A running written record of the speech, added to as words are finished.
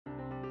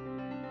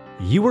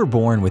You were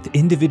born with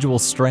individual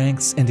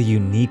strengths and a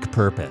unique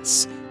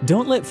purpose.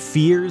 Don't let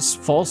fears,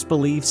 false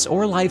beliefs,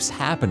 or life's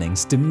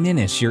happenings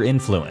diminish your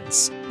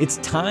influence. It's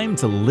time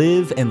to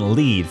live and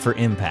lead for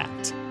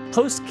impact.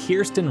 Host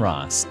Kirsten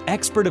Ross,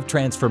 expert of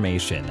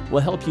transformation,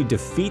 will help you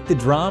defeat the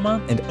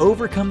drama and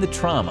overcome the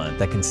trauma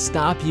that can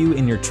stop you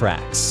in your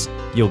tracks.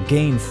 You'll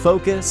gain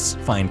focus,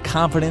 find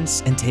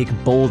confidence, and take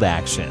bold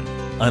action.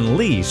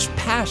 Unleash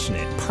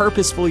passionate,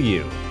 purposeful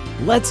you.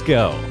 Let's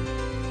go.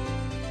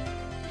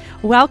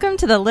 Welcome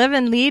to the Live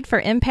and Lead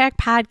for Impact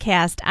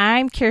podcast.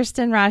 I'm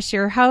Kirsten Ross,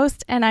 your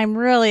host, and I'm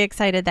really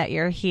excited that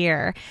you're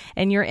here.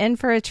 And you're in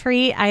for a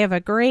treat. I have a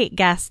great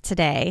guest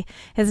today.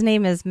 His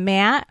name is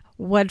Matt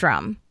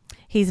Woodrum.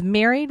 He's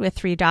married with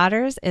 3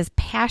 daughters, is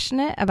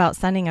passionate about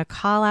sending a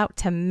call out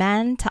to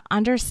men to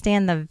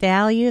understand the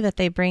value that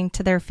they bring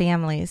to their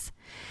families.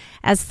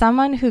 As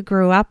someone who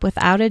grew up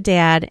without a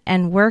dad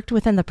and worked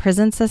within the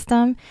prison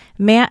system,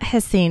 Matt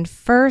has seen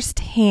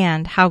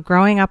firsthand how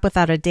growing up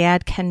without a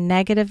dad can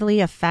negatively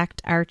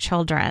affect our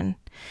children.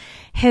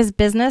 His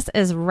business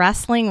is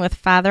Wrestling with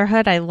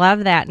Fatherhood. I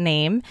love that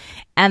name.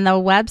 And the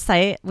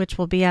website, which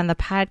will be on the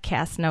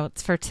podcast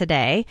notes for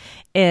today,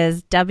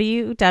 is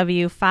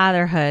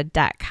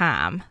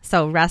www.fatherhood.com.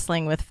 So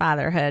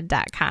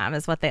wrestlingwithfatherhood.com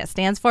is what that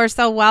stands for.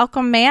 So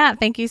welcome, Matt.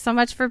 Thank you so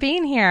much for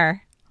being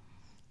here.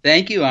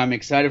 Thank you. I'm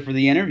excited for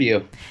the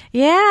interview.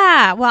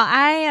 Yeah. Well,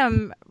 I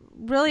am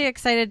really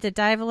excited to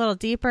dive a little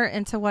deeper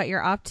into what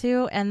you're up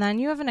to. And then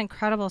you have an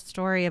incredible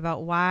story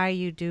about why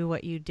you do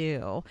what you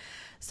do.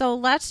 So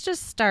let's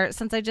just start,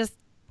 since I just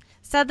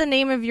said the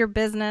name of your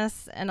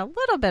business and a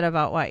little bit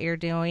about what you're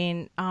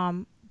doing.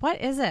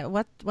 What is it?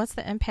 What's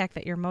the impact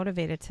that you're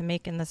motivated to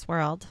make in this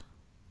world?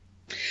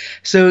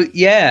 So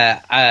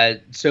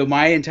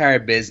my entire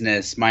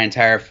business, my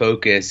entire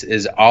focus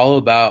is all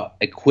about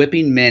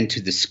equipping men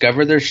to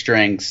discover their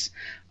strengths,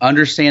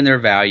 understand their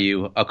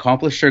value,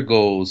 accomplish their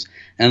goals,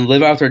 and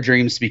live out their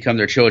dreams to become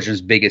their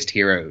children's biggest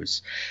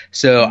heroes.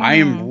 So I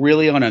am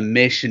really on a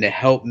mission to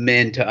help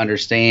men to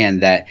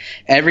understand that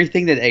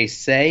everything that they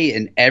say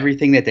and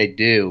everything that they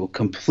do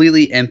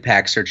completely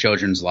impacts their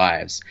children's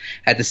lives.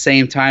 At the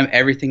same time,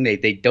 everything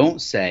they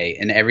don't say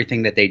and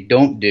everything that they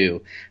don't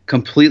do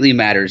completely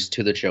matters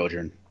to the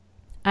children.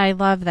 I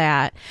love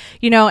that.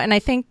 And I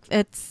think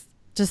it's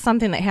just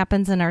something that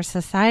happens in our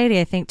society.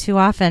 I think too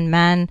often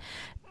men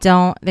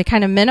they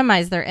kind of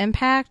minimize their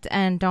impact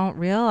and don't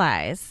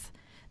realize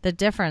the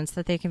difference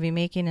that they can be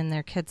making in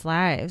their kids'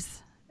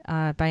 lives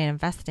by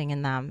investing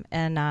in them.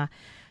 And,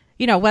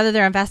 whether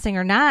they're investing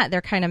or not,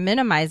 they're kind of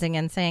minimizing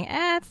and saying,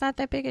 it's not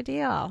that big a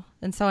deal.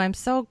 And so I'm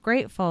so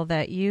grateful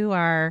that you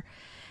are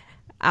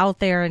out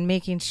there and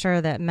making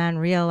sure that men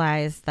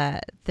realize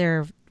that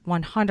they're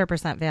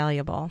 100%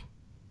 valuable.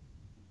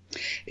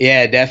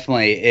 Yeah,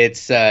 definitely.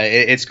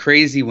 It's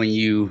crazy when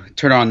you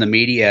turn on the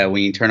media,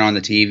 when you turn on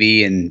the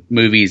TV and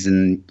movies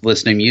and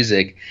listen to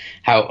music,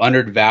 how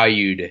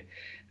undervalued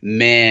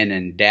men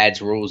and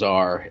dads' roles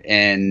are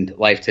in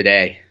life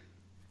today.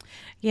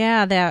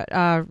 Yeah,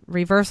 that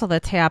reversal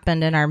that's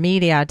happened in our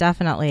media,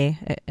 definitely.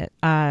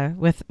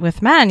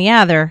 With men,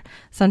 they're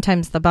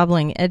sometimes the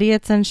bubbling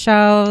idiots in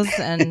shows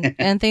and,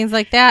 and things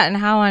like that, and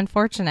how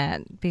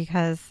unfortunate,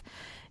 because,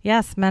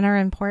 yes, men are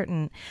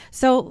important.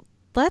 So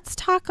let's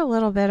talk a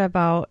little bit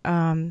about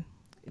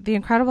the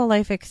incredible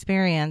life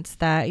experience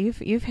that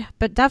you've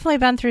but definitely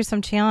been through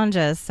some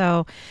challenges.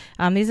 So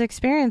these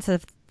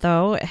experiences,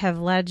 though, have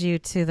led you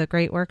to the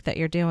great work that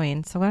you're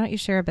doing. So why don't you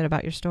share a bit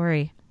about your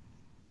story?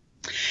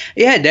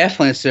 Yeah,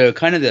 definitely. So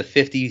kind of the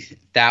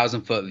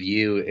 50,000 foot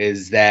view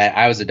is that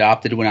I was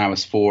adopted when I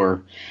was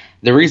 4.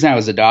 The reason I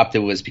was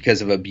adopted was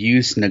because of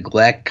abuse,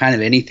 neglect, kind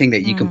of anything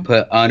that you can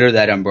put under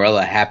that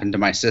umbrella happened to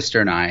my sister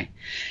and I.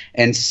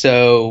 And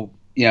so,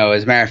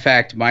 as a matter of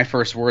fact, my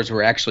first words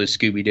were actually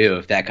Scooby Doo,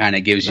 if that kind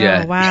of gives you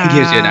gives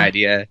you an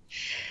idea.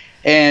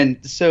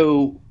 And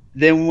so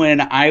then when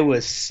I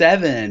was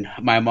 7,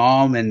 my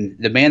mom and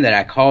the man that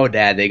I called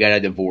dad, they got a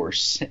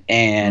divorce.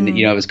 And,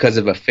 it was because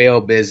of a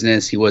failed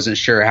business. He wasn't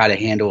sure how to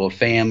handle a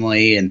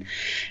family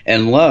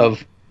and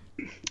love.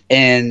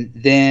 And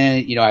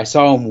then, I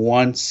saw him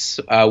once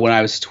when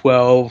I was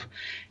 12.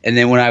 And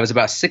then when I was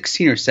about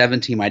 16 or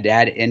 17, my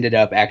dad ended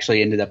up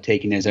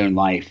taking his own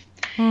life.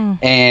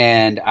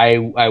 And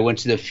I went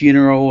to the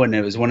funeral, and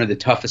it was one of the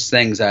toughest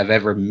things I've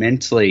ever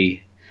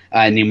mentally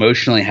and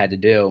emotionally had to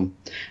do.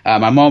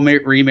 My mom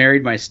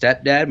remarried my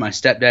stepdad. My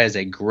stepdad is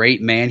a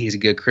great man. He's a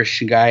good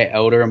Christian guy,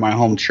 elder in my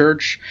home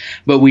church.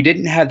 But we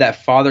didn't have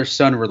that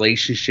father-son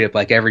relationship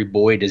like every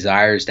boy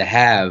desires to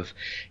have,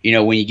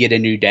 when you get a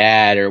new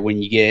dad or when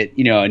you get,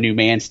 a new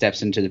man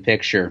steps into the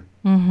picture.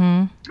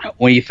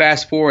 When you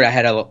fast forward, I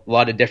had a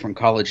lot of different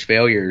college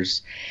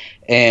failures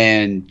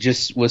and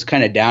just was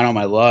kind of down on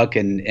my luck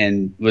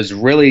and was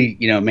really,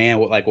 man,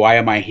 why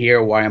am I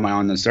here? Why am I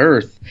on this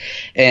earth?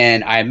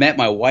 And I met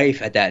my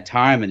wife at that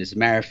time. And as a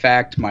matter of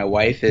fact, my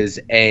wife is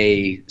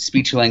a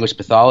speech and language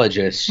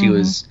pathologist. She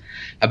was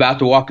about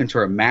to walk into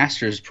her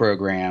master's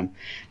program.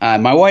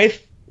 My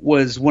wife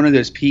was one of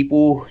those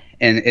people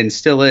and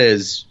still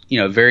is,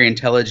 very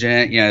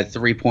intelligent,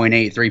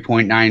 3.8,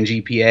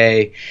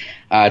 3.9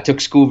 GPA,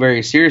 took school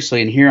very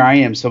seriously. And here I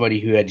am, somebody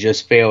who had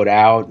just failed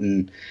out.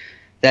 And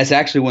that's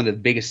actually one of the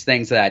biggest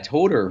things that I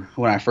told her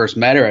when I first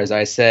met her. As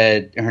I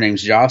said, her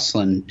name's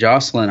Jocelyn.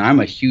 Jocelyn, I'm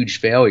a huge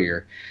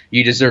failure.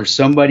 You deserve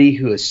somebody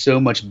who is so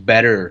much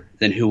better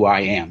than who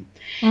I am.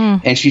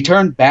 And she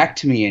turned back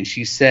to me and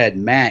she said,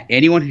 Matt,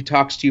 anyone who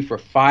talks to you for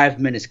 5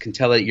 minutes can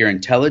tell that you're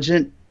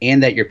intelligent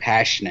and that you're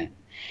passionate.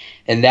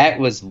 And that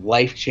was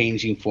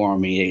life-changing for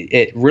me.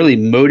 It really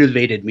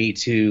motivated me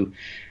to,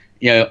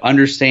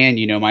 understand,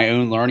 my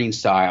own learning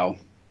style.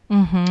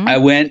 I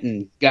went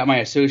and got my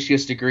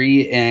associate's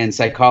degree in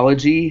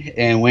psychology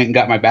and went and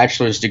got my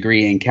bachelor's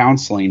degree in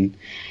counseling.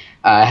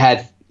 I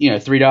had,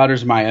 3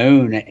 daughters of my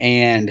own.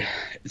 And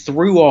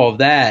through all of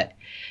that,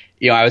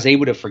 I was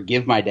able to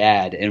forgive my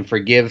dad and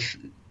forgive,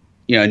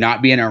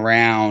 not being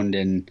around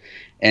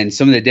and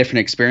some of the different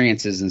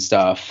experiences and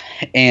stuff.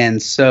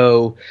 And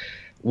so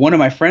one of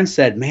my friends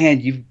said, man,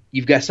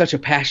 you've got such a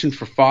passion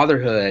for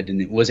fatherhood,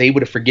 and was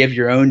able to forgive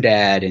your own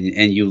dad,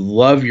 and you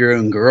love your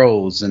own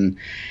girls, and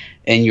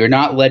you're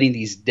not letting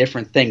these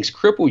different things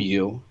cripple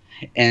you.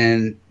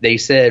 And they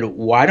said,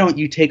 why don't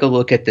you take a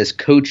look at this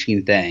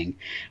coaching thing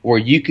where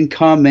you can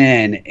come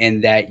in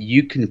and that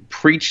you can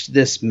preach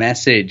this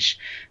message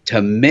to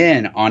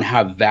men on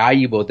how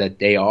valuable that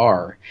they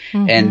are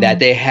and that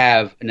they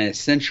have an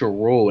essential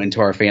role into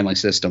our family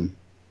system.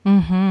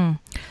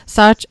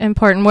 Such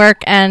important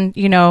work. And,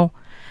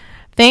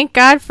 thank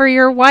God for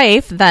your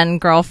wife then,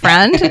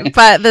 girlfriend,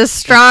 but the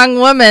strong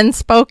woman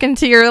spoke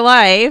into your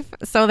life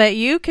so that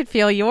you could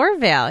feel your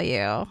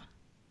value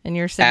and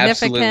your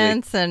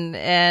significance.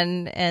 Absolutely.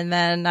 And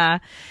then,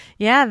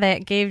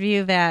 that gave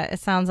you that, it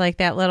sounds like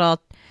that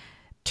little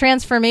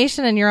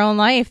transformation in your own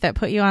life that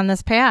put you on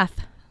this path.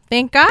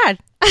 Thank God.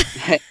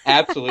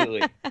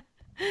 Absolutely.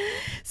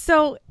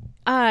 So,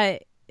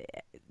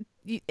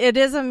 it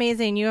is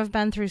amazing. You have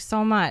been through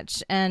so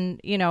much. And,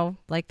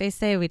 like they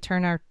say, we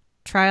turn our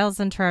trials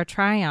into our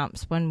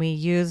triumphs when we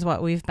use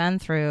what we've been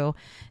through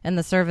in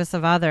the service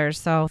of others.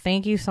 So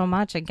thank you so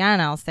much again,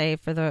 I'll say,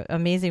 for the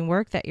amazing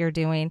work that you're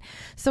doing.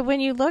 So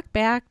when you look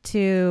back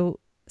to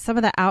some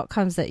of the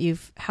outcomes that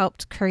you've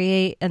helped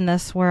create in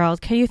this world,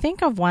 can you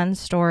think of one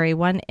story,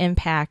 one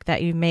impact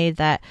that you made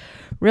that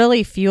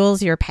really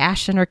fuels your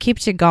passion or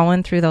keeps you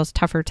going through those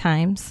tougher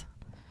times?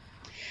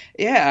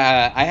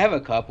 Yeah, I have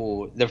a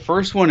couple. The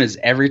first one is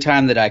every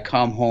time that I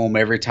come home,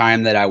 every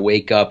time that I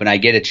wake up and I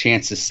get a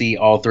chance to see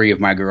all 3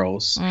 of my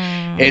girls,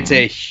 it's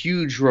a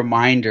huge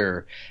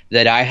reminder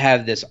that I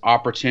have this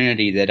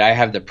opportunity, that I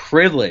have the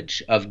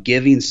privilege of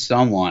giving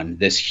someone,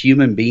 this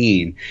human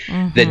being,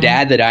 the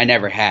dad that I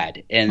never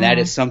had. And that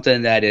is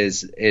something that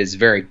is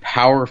very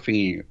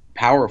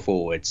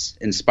powerful. It's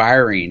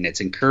inspiring.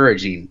 It's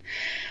encouraging.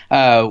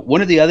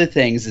 One of the other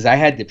things is I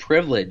had the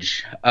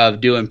privilege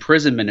of doing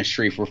prison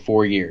ministry for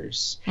 4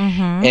 years.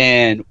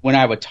 And when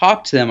I would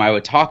talk to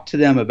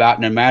them about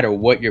no matter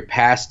what your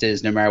past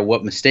is, no matter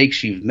what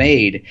mistakes you've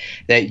made,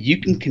 that you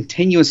can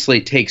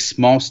continuously take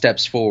small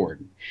steps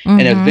forward.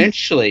 And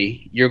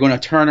eventually you're going to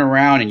turn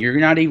around and you're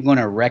not even going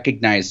to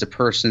recognize the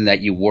person that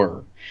you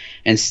were.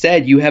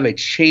 Instead, you have a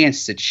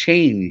chance to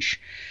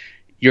change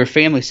your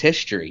family's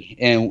history.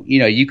 And,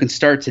 you can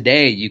start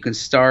today. You can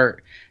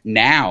start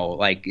now,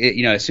 like,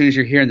 as soon as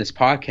you're hearing this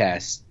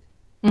podcast,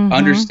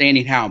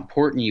 understanding how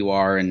important you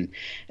are and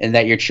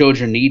that your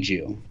children need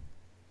you.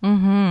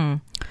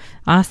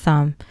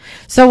 Awesome.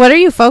 So what are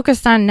you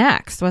focused on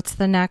next? What's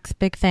the next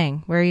big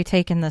thing? Where are you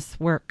taking this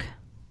work?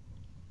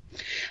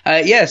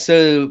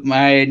 So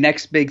my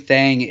next big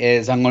thing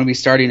is I'm going to be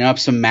starting up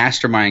some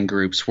mastermind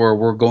groups where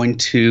we're going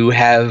to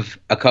have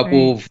a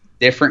couple of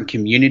different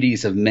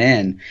communities of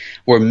men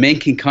where men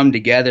can come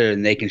together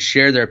and they can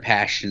share their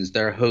passions,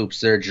 their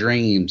hopes, their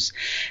dreams,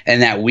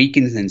 and that we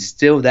can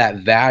instill that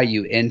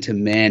value into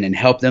men and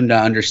help them to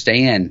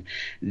understand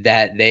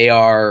that they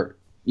are,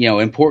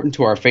 important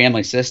to our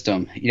family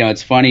system.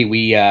 It's funny,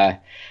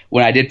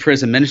 when I did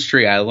prison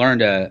ministry, I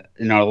learned an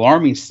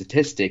alarming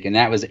statistic, and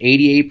that was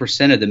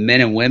 88% of the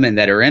men and women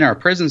that are in our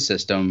prison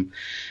system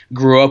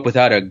grew up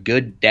without a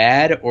good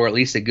dad or at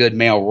least a good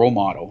male role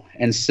model.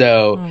 And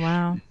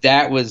so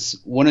that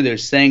was one of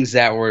those things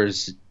that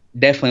was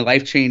definitely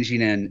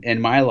life-changing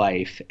in my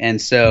life. And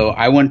so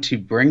I want to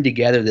bring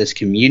together this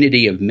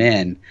community of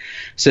men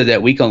so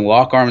that we can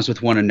lock arms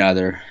with one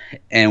another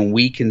and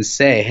we can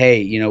say,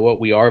 hey, you know what,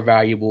 we are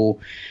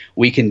valuable.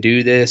 We can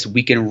do this.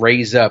 We can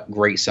raise up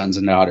great sons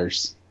and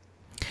daughters.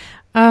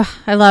 I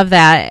love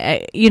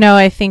that.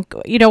 I think,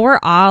 we're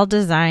all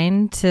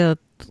designed to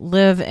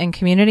live in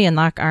community and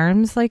lock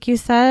arms, like you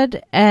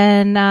said.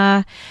 And,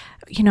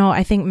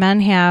 I think men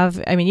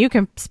have, you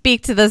can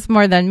speak to this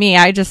more than me.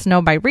 I just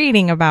know by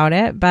reading about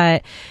it.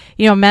 But,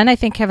 men, I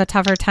think, have a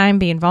tougher time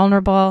being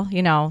vulnerable.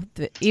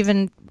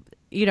 Even,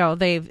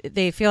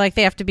 they feel like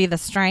they have to be the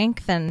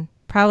strength, and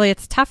probably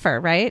it's tougher,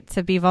 right?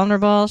 To be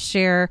vulnerable,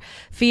 share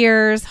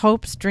fears,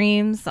 hopes,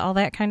 dreams, all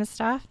that kind of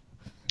stuff.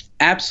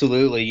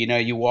 Absolutely.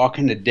 You walk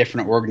into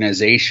different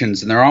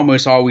organizations and they're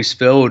almost always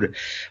filled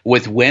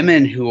with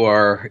women who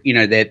are,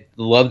 that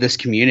love this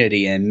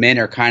community, and men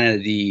are kind of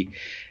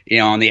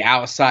on the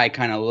outside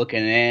kind of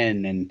looking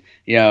in. And,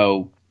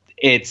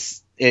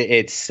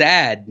 it's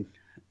sad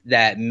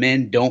that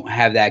men don't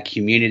have that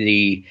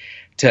community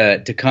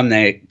to come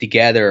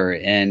together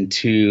and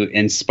to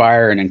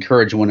inspire and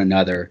encourage one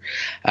another.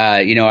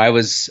 I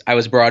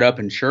was brought up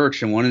in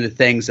church, and one of the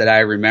things that I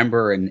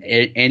remember in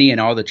any and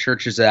all the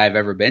churches that I've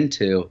ever been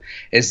to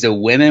is the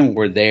women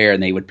were there,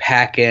 and they would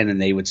pack in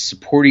and they would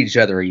support each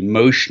other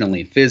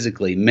emotionally,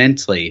 physically,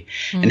 mentally,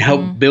 and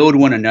help build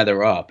one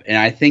another up. And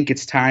I think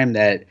it's time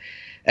that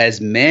as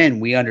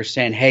men, we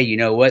understand, hey, you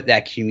know what?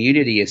 That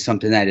community is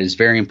something that is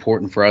very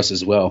important for us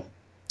as well.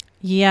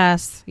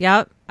 Yes.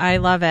 Yep. I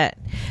love it.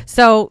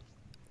 So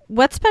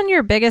what's been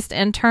your biggest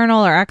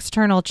internal or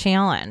external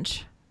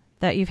challenge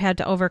that you've had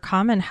to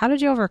overcome, and how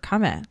did you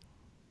overcome it?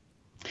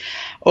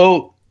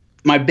 Oh,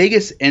 my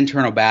biggest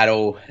internal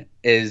battle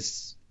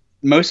is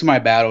most of my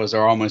battles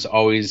are almost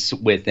always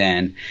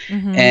within.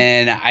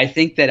 And I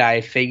think that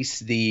I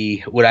face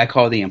what I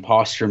call the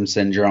imposter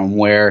syndrome,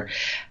 where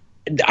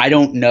I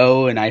don't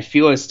know, and I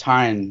feel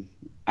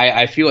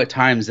I feel at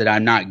times that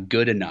I'm not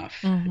good enough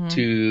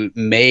to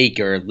make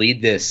or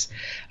lead this,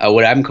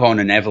 what I'm calling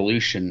an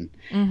evolution.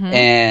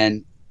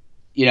 And,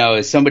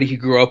 as somebody who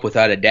grew up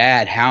without a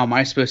dad, how am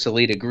I supposed to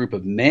lead a group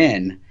of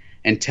men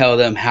and tell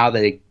them how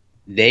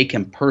they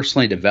can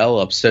personally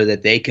develop so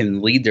that they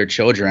can lead their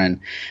children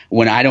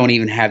when I don't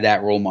even have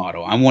that role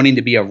model? I'm wanting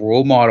to be a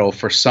role model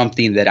for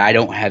something that I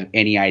don't have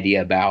any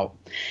idea about.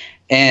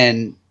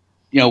 And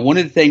one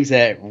of the things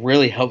that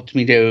really helped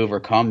me to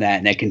overcome that,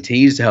 and that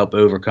continues to help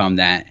overcome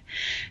that,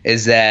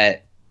 is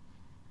that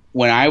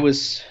when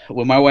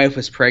my wife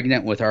was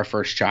pregnant with our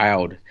first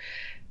child,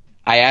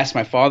 I asked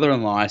my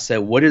father-in-law, I said,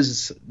 what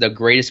is the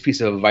greatest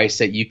piece of advice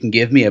that you can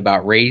give me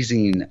about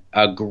raising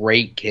a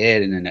great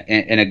kid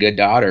and a good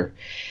daughter?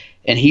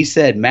 And he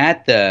said,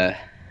 Matt, the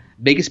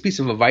biggest piece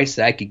of advice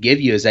that I could give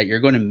you is that you're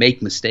going to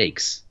make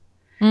mistakes.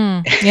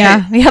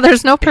 Yeah.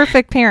 There's no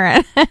perfect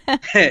parent.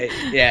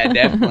 Yeah,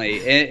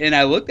 definitely. And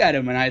I looked at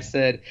him and I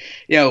said,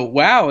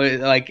 wow,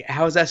 like,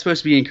 how is that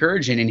supposed to be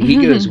encouraging? And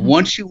he goes,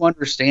 once you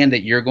understand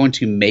that you're going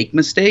to make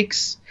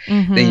mistakes,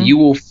 then you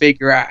will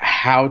figure out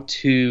how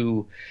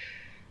to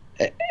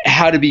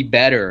be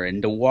better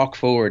and to walk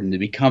forward and to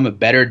become a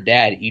better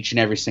dad each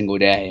and every single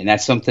day. And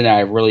that's something that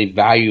I really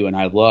value and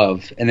I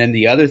love. And then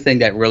the other thing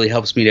that really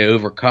helps me to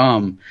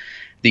overcome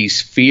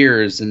these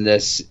fears and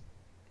this,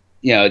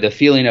 the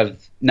feeling of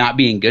not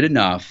being good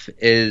enough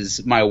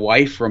is my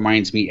wife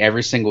reminds me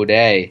every single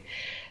day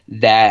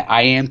that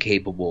I am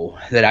capable,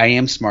 that I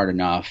am smart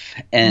enough,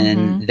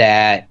 and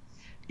that,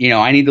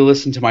 I need to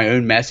listen to my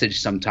own message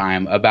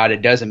sometime about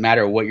it doesn't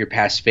matter what your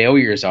past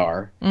failures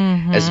are.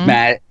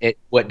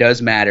 What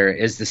does matter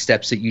is the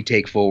steps that you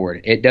take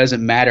forward. It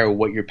doesn't matter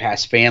what your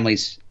past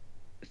family's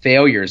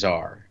failures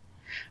are,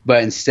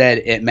 but instead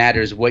it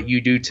matters what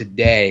you do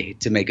today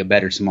to make a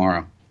better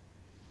tomorrow.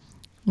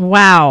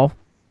 Wow.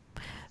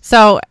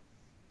 So,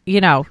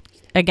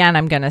 again,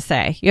 I'm going to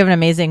say you have an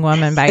amazing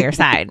woman by your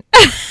side.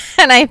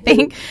 And I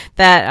think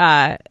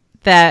that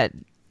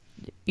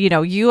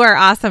you are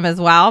awesome as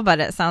well, but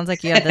it sounds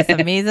like you have this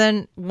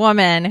amazing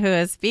woman who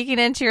is speaking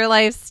into your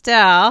life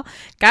still,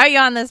 got you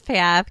on this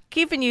path,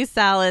 keeping you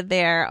solid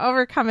there,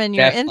 overcoming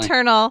your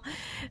internal,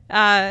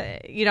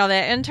 that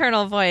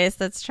internal voice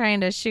that's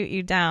trying to shoot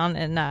you down,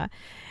 and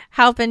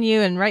helping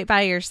you and right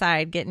by your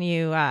side, getting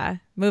you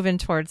moving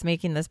towards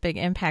making this big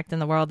impact in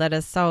the world that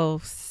is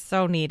so,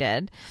 so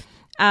needed.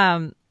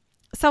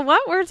 So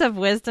what words of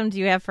wisdom do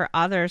you have for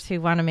others who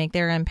want to make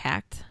their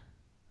impact?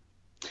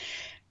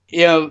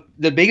 The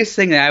biggest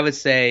thing that I would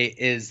say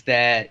is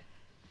that,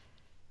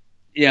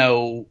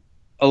 a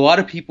lot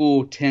of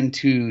people tend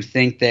to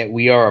think that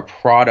we are a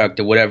product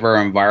of whatever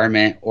our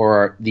environment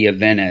or the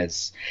event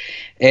is.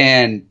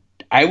 And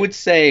I would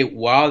say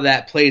while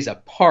that plays a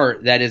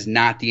part, that is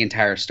not the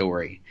entire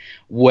story.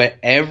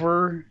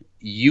 Whatever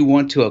you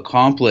want to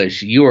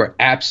accomplish, you are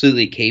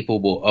absolutely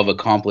capable of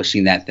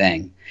accomplishing that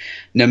thing.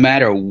 No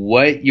matter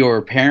what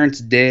your parents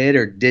did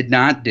or did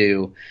not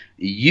do,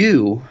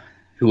 you,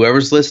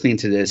 whoever's listening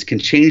to this, can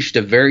change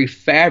the very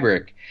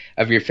fabric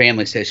of your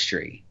family's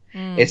history.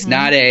 It's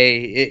not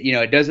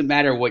it doesn't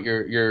matter what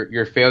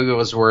your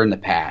failures were in the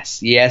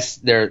past. Yes,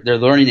 they're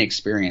learning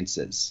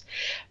experiences,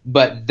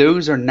 but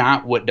those are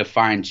not what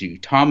defines you.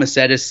 Thomas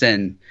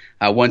Edison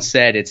once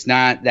said it's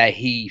not that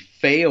he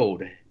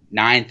failed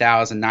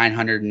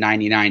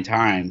 9,999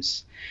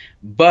 times,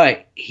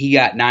 but he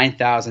got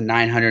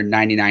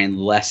 9,999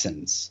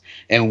 lessons.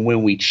 And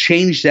when we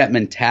change that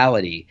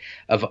mentality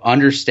of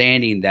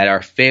understanding that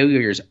our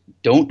failures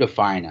don't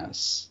define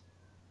us,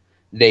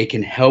 they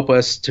can help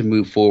us to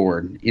move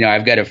forward.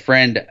 I've got a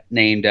friend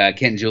named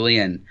Kent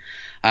Julian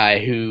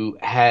who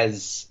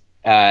has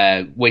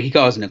what he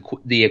calls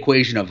the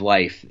equation of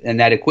life.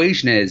 And that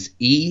equation is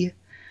E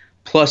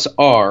plus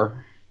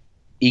R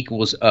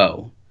equals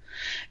O.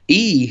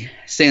 E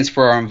stands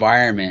for our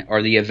environment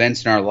or the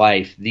events in our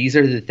life. These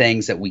are the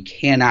things that we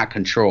cannot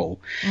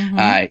control.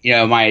 My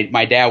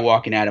dad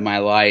walking out of my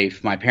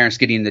life, my parents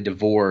getting the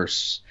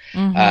divorce,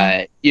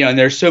 and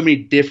there's so many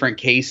different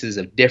cases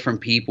of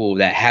different people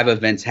that have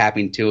events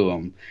happening to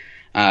them.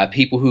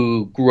 People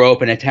who grew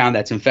up in a town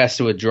that's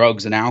infested with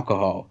drugs and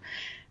alcohol.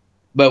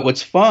 But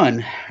what's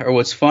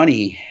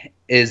funny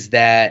is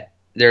that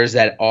there's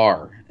that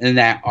R, and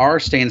that R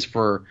stands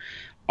for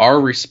our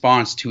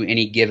response to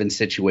any given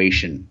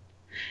situation.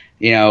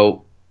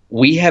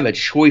 We have a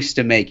choice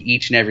to make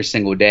each and every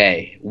single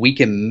day. We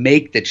can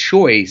make the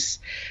choice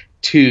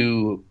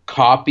to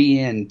copy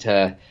and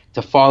to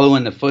follow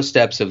in the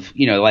footsteps of,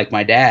 like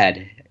my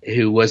dad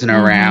who wasn't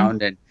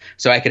around. And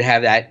so I could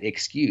have that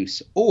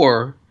excuse,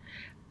 or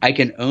I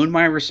can own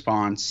my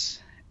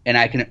response and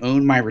I can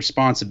own my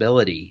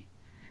responsibility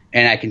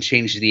and I can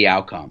change the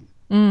outcome.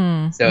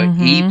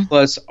 E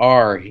plus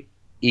R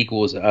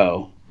equals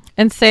O.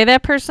 And say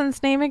that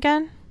person's name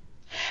again.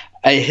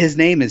 His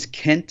name is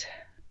Kent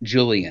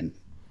Julian.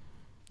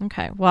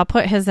 Okay. Well, I'll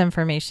put his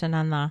information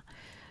on the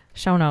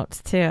show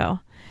notes too.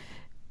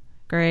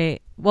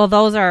 Great. Well,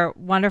 those are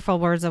wonderful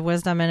words of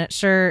wisdom, and it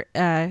sure,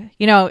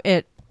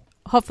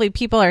 hopefully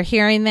people are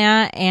hearing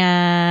that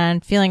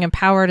and feeling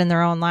empowered in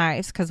their own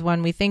lives. Because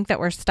when we think that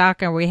we're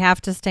stuck or we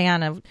have to stay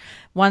on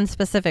one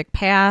specific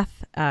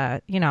path,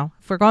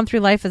 if we're going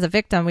through life as a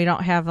victim, we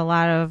don't have a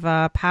lot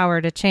of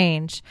power to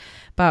change.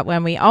 But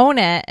when we own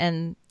it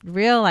and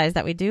realize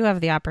that we do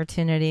have the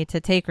opportunity to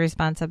take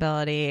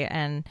responsibility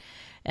and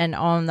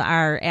own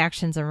our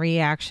actions and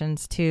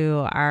reactions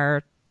to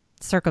our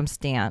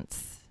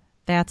circumstance,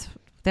 that's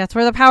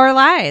where the power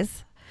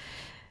lies.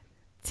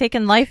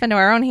 Taking life into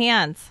our own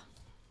hands.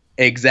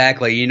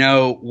 Exactly.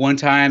 One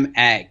time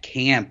at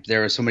camp,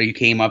 there was somebody who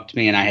came up to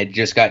me, and I had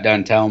just got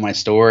done telling my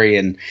story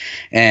and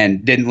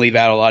didn't leave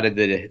out a lot of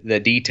the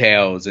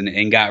details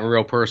and got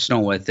real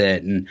personal with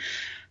it. And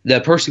the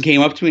person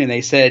came up to me and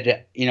they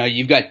said,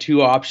 you've got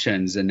two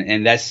options.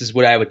 And this is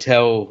what I would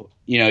tell,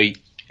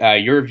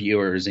 your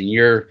viewers and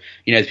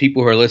the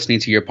people who are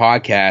listening to your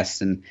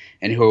podcast and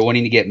who are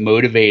wanting to get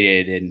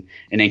motivated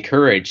and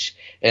encouraged.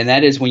 And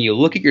that is, when you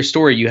look at your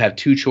story, you have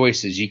two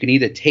choices. You can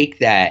either take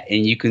that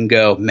and you can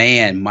go,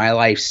 man, my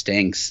life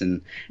stinks.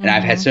 And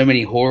I've had so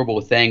many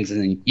horrible things.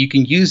 And you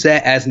can use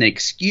that as an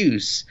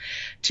excuse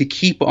to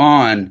keep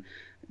on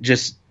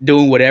just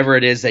doing whatever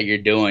it is that you're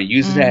doing.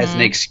 Use it as an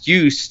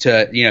excuse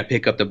to,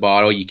 pick up the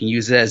bottle. You can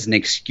use it as an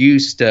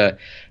excuse to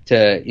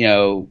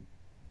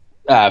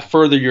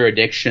further your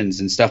addictions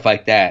and stuff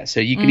like that. So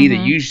you can either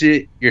use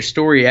your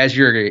story as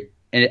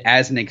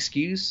an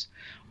excuse,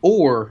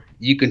 or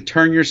you can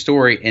turn your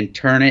story and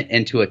turn it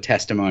into a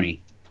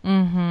testimony.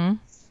 Awesome.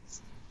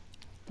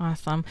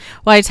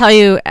 Well, I tell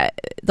you,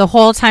 the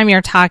whole time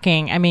you're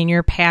talking,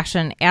 your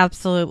passion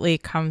absolutely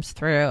comes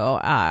through.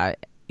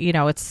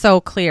 It's so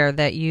clear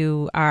that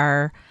you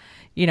are,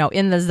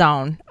 in the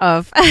zone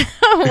of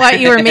what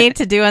you were made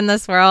to do in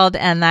this world,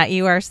 and that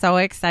you are so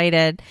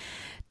excited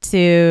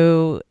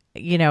to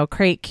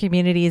create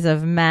communities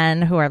of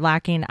men who are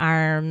locking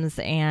arms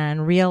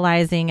and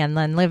realizing and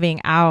then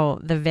living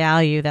out the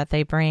value that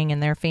they bring in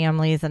their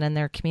families and in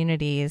their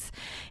communities.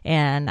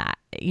 And,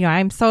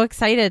 I'm so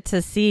excited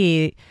to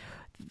see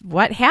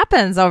what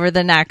happens over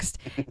the next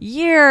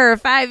year,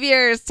 5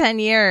 years, 10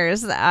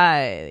 years,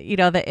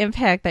 the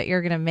impact that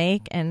you're going to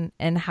make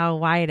and how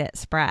wide it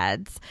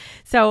spreads.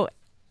 So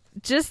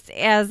just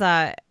as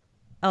a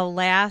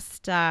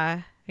last,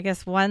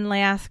 one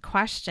last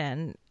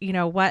question,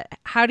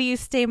 how do you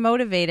stay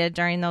motivated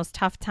during those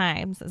tough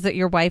times? Is it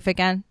your wife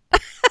again?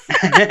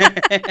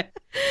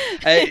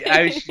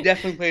 She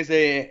definitely plays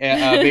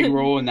a big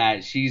role in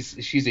that.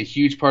 She's a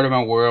huge part of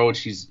my world.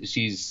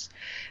 She's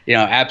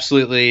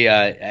absolutely,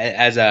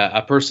 as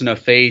a person of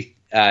faith,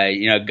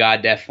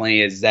 God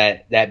definitely is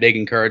that big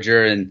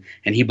encourager, and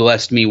he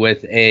blessed me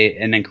with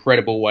an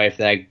incredible wife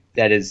that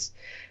is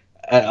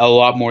a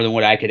lot more than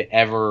what I could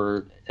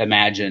ever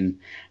imagine.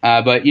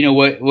 But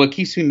what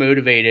keeps me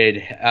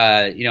motivated,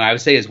 I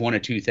would say is one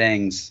of two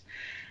things.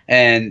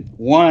 And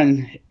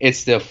one,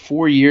 it's the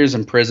 4 years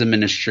in prison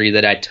ministry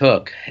that I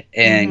took,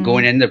 and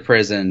going into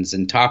prisons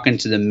and talking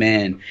to the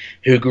men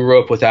who grew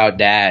up without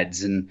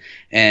dads and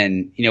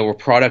were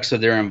products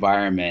of their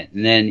environment.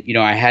 And then,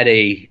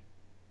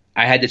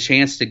 I had the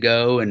chance to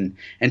go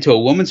into a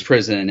woman's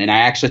prison, and I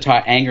actually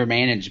taught anger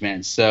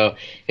management. So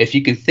if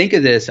you can think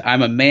of this,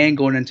 I'm a man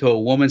going into a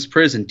woman's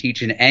prison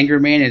teaching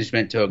anger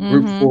management to a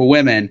group full of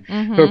women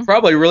who are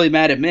probably really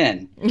mad at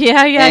men.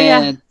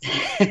 Yeah.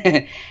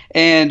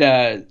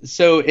 And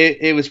so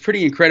it was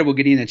pretty incredible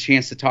getting a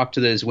chance to talk to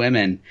those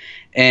women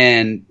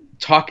and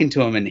talking to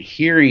them and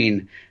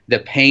hearing the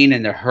pain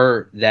and the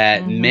hurt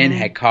that men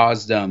had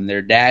caused them,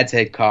 their dads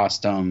had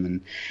caused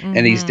them,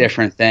 and these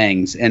different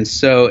things. And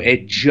so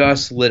it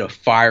just lit a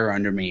fire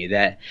under me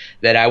that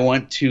I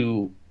want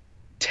to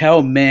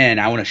tell men,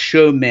 I want to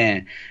show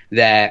men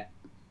that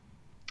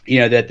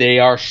that they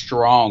are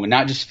strong,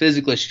 not just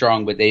physically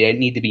strong, but they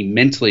need to be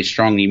mentally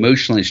strong,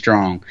 emotionally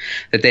strong,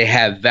 that they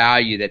have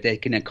value, that they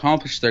can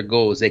accomplish their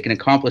goals, they can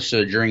accomplish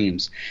their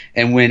dreams.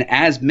 And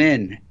as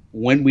men,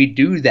 when we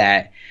do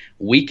that,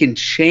 we can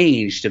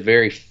change the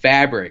very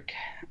fabric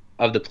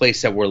of the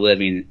place that we're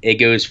living. It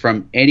goes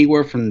from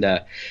anywhere from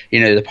the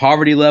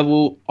poverty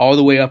level all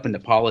the way up into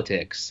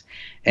politics.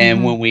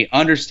 And when we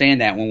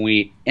understand that, when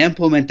we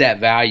implement that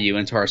value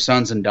into our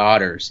sons and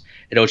daughters,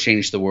 it'll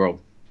change the world.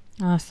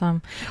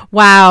 Awesome.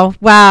 Wow.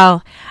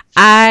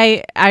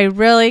 I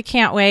really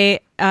can't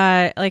wait,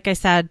 like I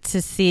said,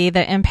 to see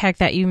the impact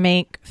that you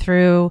make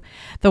through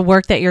the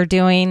work that you're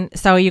doing.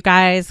 So you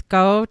guys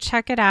go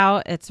check it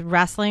out. It's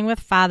Wrestling with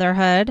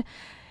Fatherhood.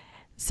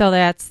 So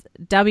that's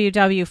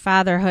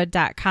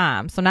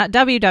www.fatherhood.com. So not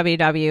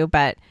www,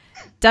 but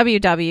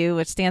WW,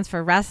 which stands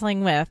for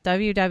Wrestling With,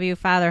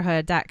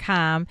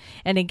 www.fatherhood.com.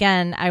 And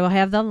again, I will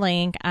have the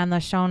link on the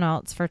show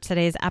notes for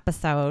today's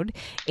episode.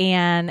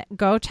 And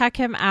go check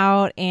him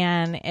out.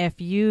 And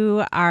if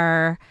you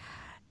are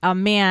a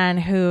man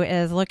who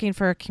is looking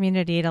for a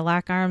community to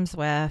lock arms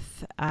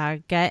with,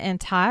 get in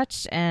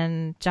touch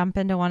and jump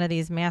into one of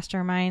these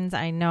masterminds.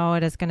 I know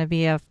it is going to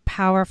be a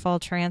powerful,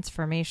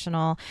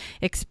 transformational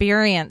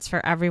experience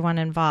for everyone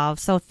involved.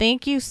 So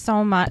thank you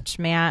so much,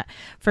 Matt,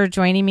 for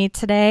joining me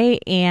today.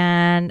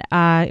 And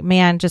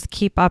man, just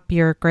keep up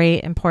your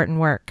great, important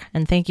work.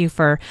 And thank you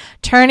for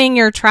turning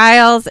your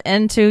trials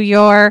into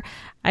your,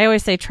 I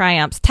always say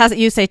triumphs.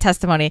 You say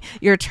testimony.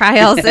 Your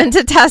trials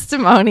into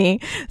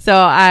testimony. So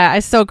I'm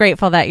so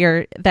grateful that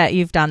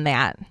you've done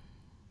that.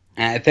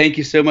 Thank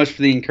you so much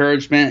for the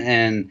encouragement,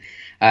 and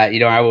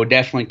I will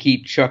definitely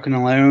keep chucking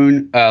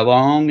along.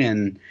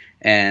 And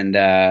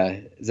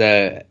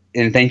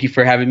thank you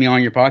for having me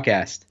on your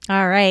podcast.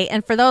 All right,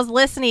 and for those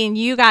listening,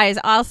 you guys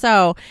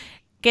also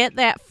get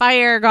that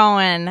fire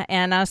going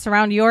and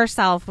surround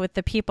yourself with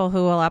the people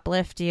who will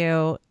uplift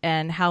you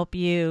and help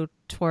you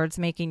towards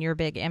making your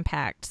big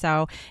impact.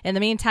 So in the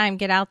meantime,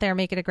 get out there,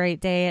 make it a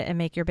great day, and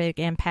make your big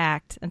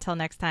impact. Until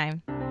next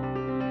time.